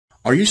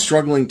Are you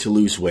struggling to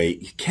lose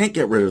weight? You can't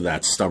get rid of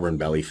that stubborn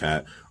belly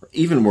fat, or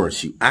even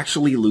worse, you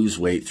actually lose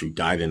weight through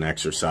diet and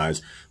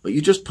exercise, but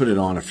you just put it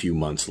on a few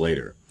months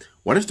later.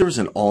 What if there was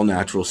an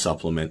all-natural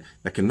supplement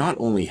that can not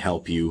only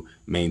help you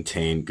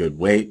maintain good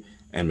weight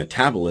and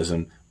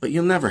metabolism, but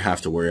you'll never have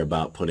to worry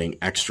about putting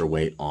extra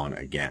weight on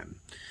again?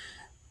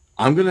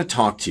 I'm going to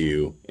talk to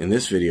you in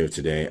this video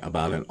today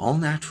about an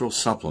all-natural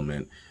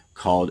supplement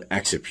called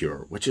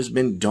Exipure, which has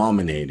been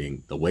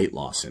dominating the weight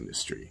loss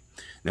industry.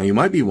 Now you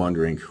might be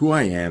wondering who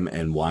I am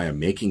and why I'm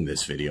making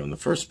this video in the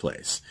first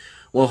place.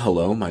 Well,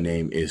 hello, my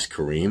name is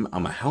Kareem.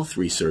 I'm a health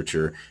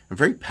researcher. I'm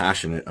very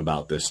passionate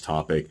about this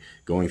topic,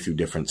 going through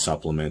different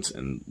supplements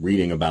and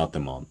reading about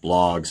them on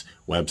blogs,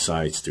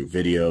 websites, through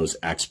videos,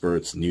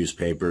 experts,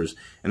 newspapers,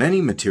 and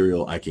any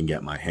material I can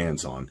get my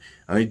hands on.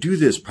 And I do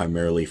this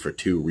primarily for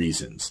two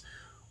reasons.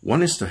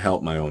 One is to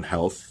help my own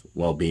health,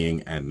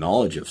 well-being, and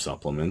knowledge of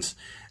supplements,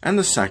 and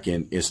the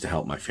second is to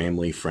help my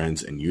family,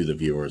 friends, and you, the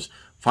viewers,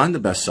 find the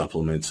best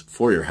supplements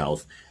for your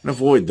health and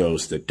avoid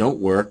those that don't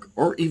work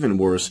or, even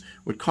worse,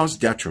 would cause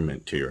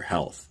detriment to your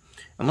health.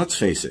 And let's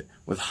face it,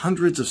 with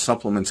hundreds of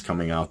supplements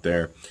coming out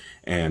there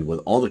and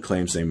with all the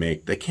claims they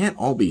make, they can't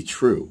all be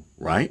true,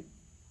 right?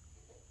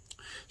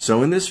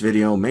 So in this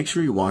video, make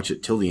sure you watch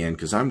it till the end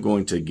because I'm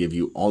going to give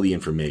you all the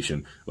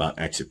information about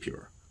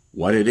Exipure,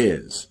 what it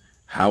is,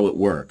 how it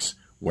works,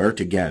 where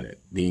to get it,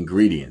 the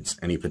ingredients,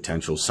 any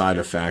potential side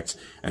effects,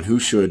 and who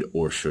should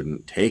or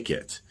shouldn't take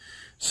it.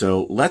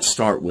 So let's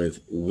start with,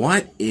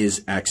 what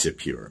is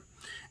Exipure?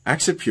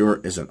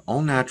 Exipure is an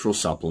all-natural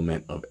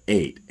supplement of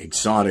 8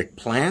 exotic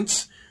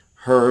plants,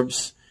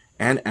 herbs,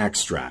 and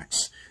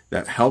extracts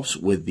that helps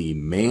with the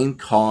main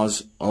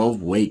cause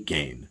of weight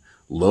gain,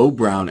 low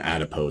brown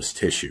adipose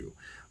tissue.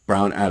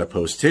 Brown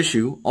adipose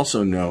tissue,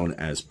 also known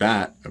as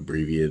BAT,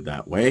 abbreviated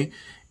that way,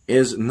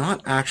 is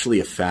not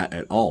actually a fat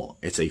at all.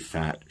 It's a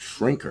fat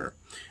shrinker.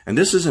 And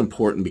this is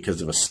important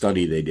because of a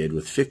study they did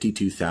with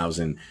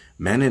 52,000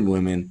 men and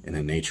women in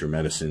a Nature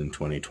Medicine in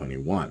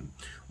 2021.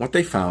 What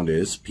they found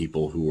is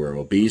people who were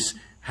obese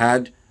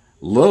had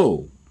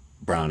low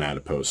brown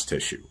adipose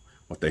tissue.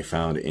 What they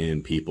found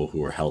in people who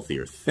were healthy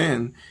or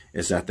thin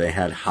is that they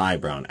had high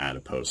brown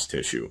adipose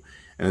tissue.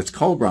 And it's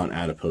called brown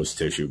adipose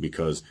tissue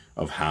because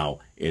of how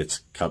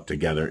it's cupped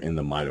together in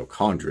the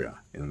mitochondria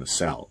in the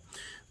cell.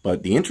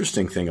 But the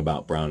interesting thing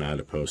about brown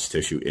adipose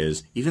tissue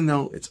is, even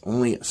though it's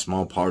only a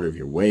small part of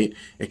your weight,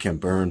 it can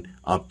burn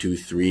up to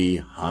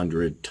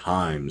 300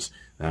 times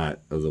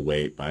that of the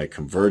weight by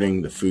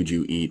converting the food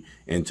you eat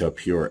into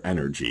pure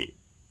energy.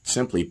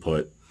 Simply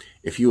put,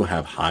 if you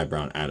have high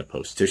brown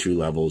adipose tissue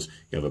levels,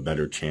 you have a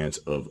better chance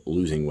of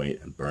losing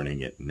weight and burning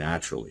it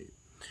naturally.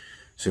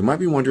 So you might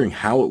be wondering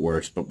how it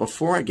works, but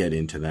before I get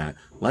into that,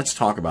 let's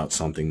talk about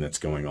something that's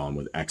going on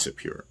with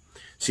Exipure.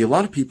 See, a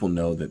lot of people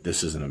know that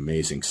this is an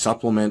amazing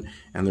supplement,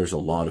 and there's a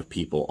lot of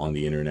people on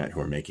the internet who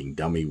are making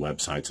dummy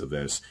websites of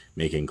this,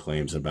 making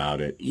claims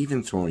about it,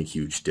 even throwing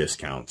huge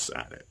discounts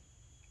at it.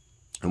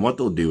 And what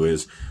they'll do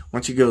is,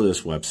 once you go to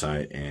this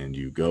website and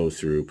you go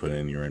through, put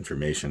in your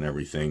information and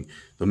everything,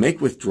 they'll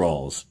make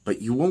withdrawals, but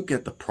you won't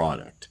get the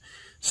product.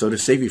 So to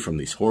save you from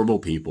these horrible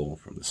people,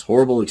 from this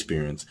horrible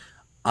experience,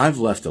 I've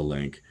left a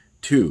link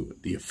to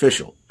the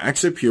official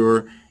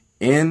Exipure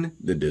in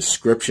the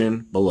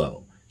description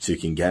below, so you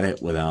can get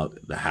it without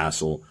the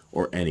hassle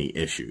or any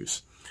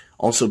issues.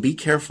 Also, be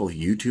careful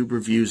YouTube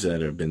reviews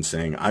that have been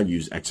saying, I've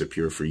used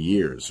Exipure for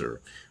years, or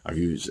I've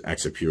used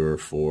Exipure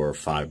for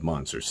 5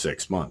 months or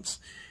 6 months.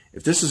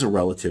 If this is a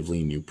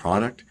relatively new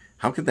product,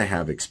 how could they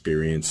have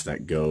experience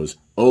that goes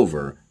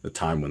over the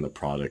time when the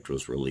product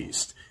was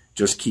released?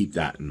 Just keep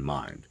that in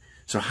mind.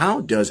 So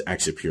how does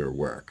Exipure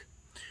work?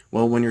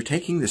 Well, when you're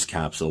taking this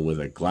capsule with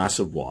a glass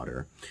of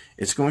water,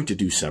 it's going to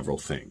do several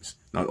things.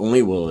 Not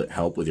only will it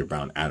help with your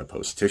brown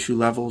adipose tissue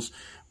levels,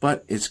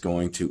 but it's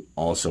going to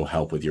also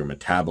help with your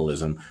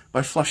metabolism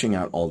by flushing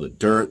out all the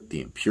dirt,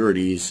 the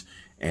impurities,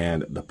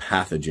 and the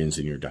pathogens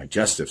in your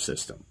digestive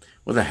system.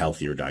 With a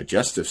healthier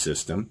digestive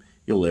system,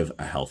 you'll live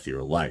a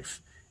healthier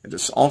life. It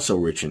is also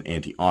rich in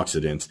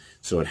antioxidants,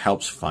 so it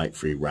helps fight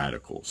free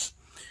radicals.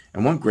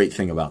 And one great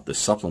thing about this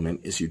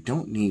supplement is you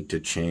don't need to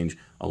change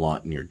a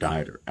lot in your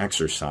diet or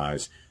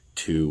exercise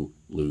to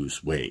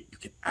lose weight. You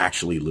can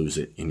actually lose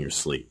it in your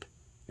sleep.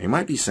 You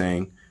might be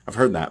saying, I've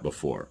heard that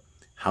before.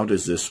 How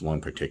does this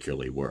one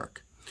particularly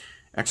work?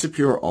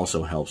 Exipure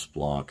also helps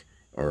block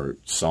or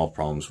solve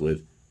problems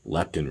with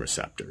leptin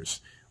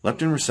receptors.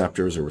 Leptin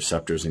receptors are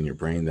receptors in your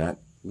brain that,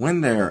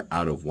 when they're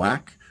out of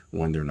whack,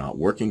 when they're not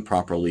working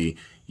properly,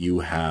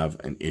 you have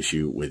an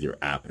issue with your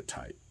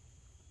appetite,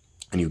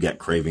 and you get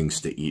cravings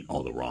to eat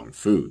all the wrong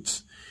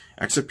foods.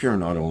 Exipure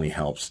not only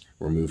helps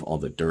remove all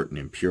the dirt and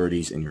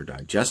impurities in your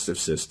digestive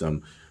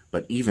system,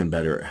 but even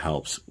better, it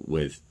helps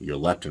with your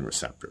leptin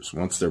receptors.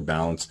 Once they're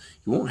balanced,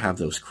 you won't have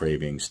those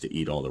cravings to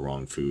eat all the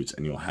wrong foods,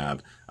 and you'll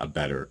have a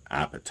better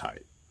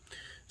appetite.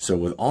 So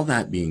with all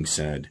that being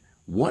said,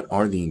 what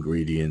are the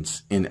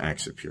ingredients in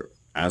Exipure?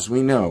 As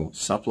we know,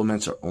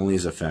 supplements are only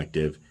as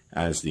effective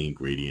as the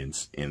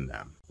ingredients in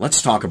them.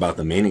 Let's talk about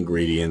the main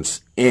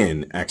ingredients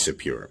in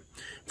Exipure.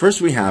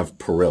 First, we have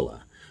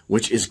perilla,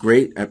 which is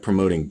great at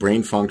promoting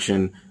brain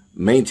function,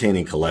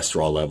 maintaining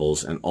cholesterol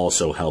levels, and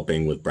also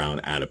helping with brown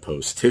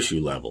adipose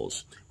tissue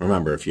levels.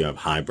 Remember, if you have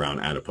high brown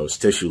adipose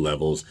tissue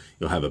levels,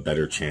 you'll have a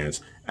better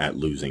chance at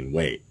losing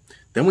weight.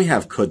 Then we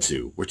have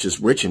kudzu, which is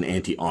rich in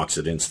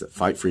antioxidants that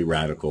fight free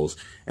radicals,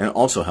 and it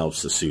also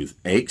helps to soothe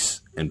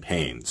aches and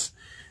pains.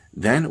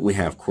 Then we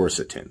have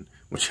quercetin,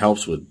 which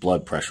helps with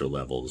blood pressure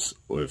levels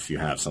if you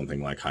have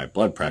something like high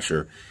blood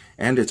pressure,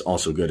 and it's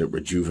also good at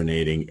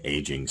rejuvenating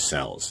aging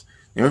cells.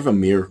 Then we have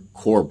amir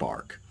core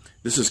bark.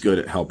 This is good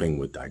at helping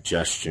with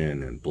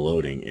digestion and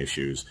bloating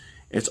issues.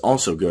 It's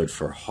also good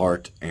for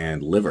heart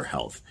and liver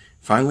health.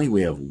 Finally,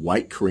 we have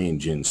white Korean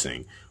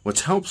ginseng,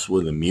 which helps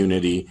with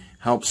immunity,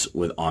 helps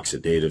with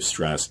oxidative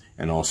stress,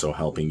 and also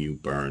helping you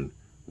burn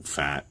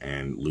fat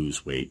and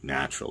lose weight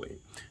naturally.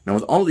 Now,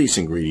 with all these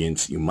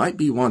ingredients, you might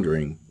be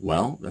wondering,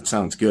 well, that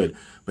sounds good,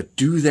 but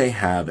do they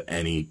have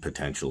any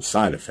potential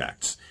side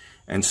effects?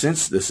 And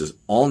since this is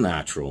all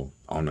natural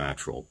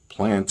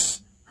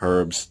plants,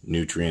 herbs,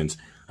 nutrients,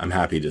 I'm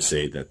happy to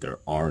say that there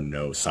are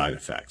no side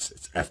effects.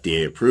 It's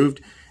FDA approved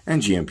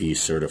and GMP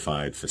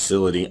certified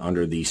facility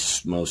under the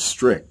most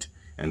strict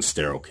and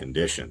sterile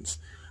conditions.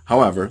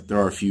 However, there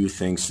are a few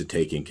things to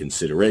take in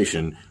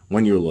consideration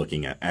when you're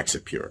looking at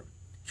Exipure.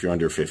 If you're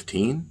under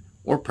 15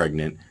 or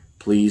pregnant,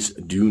 please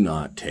do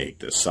not take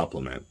this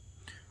supplement.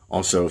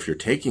 Also, if you're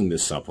taking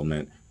this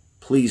supplement,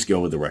 please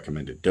go with the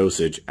recommended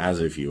dosage, as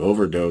if you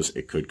overdose,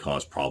 it could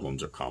cause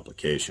problems or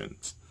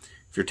complications.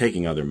 If you're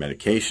taking other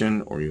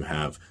medication or you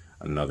have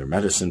another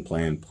medicine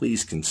plan,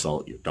 please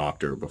consult your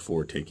doctor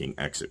before taking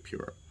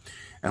Exipure.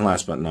 And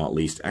last but not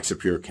least,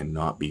 Exipure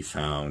cannot be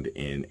found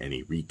in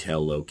any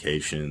retail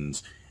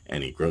locations,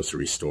 any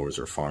grocery stores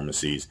or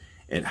pharmacies.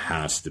 It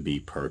has to be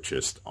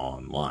purchased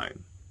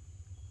online.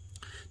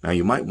 Now,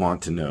 you might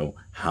want to know,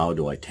 how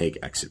do I take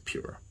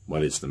Exipure?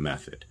 What is the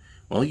method?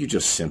 Well, you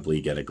just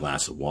simply get a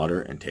glass of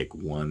water and take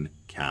 1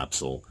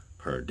 capsule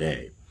per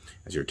day.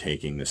 As you're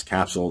taking this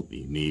capsule, the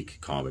unique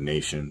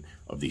combination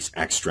of these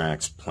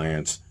extracts,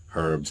 plants,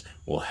 herbs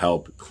will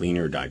help clean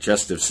your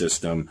digestive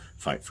system,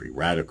 fight free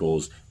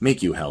radicals,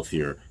 make you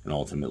healthier, and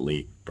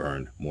ultimately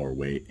burn more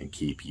weight and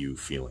keep you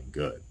feeling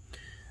good.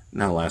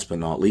 Now, last but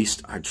not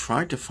least, I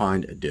tried to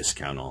find a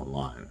discount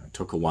online. It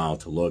took a while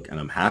to look, and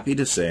I'm happy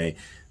to say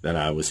that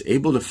I was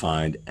able to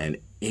find an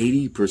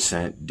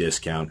 80%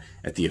 discount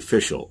at the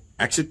official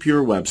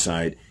Exipure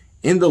website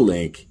in the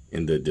link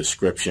in the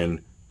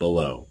description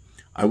below.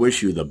 I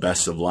wish you the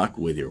best of luck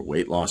with your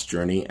weight loss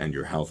journey and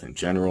your health in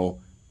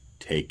general.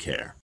 Take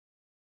care.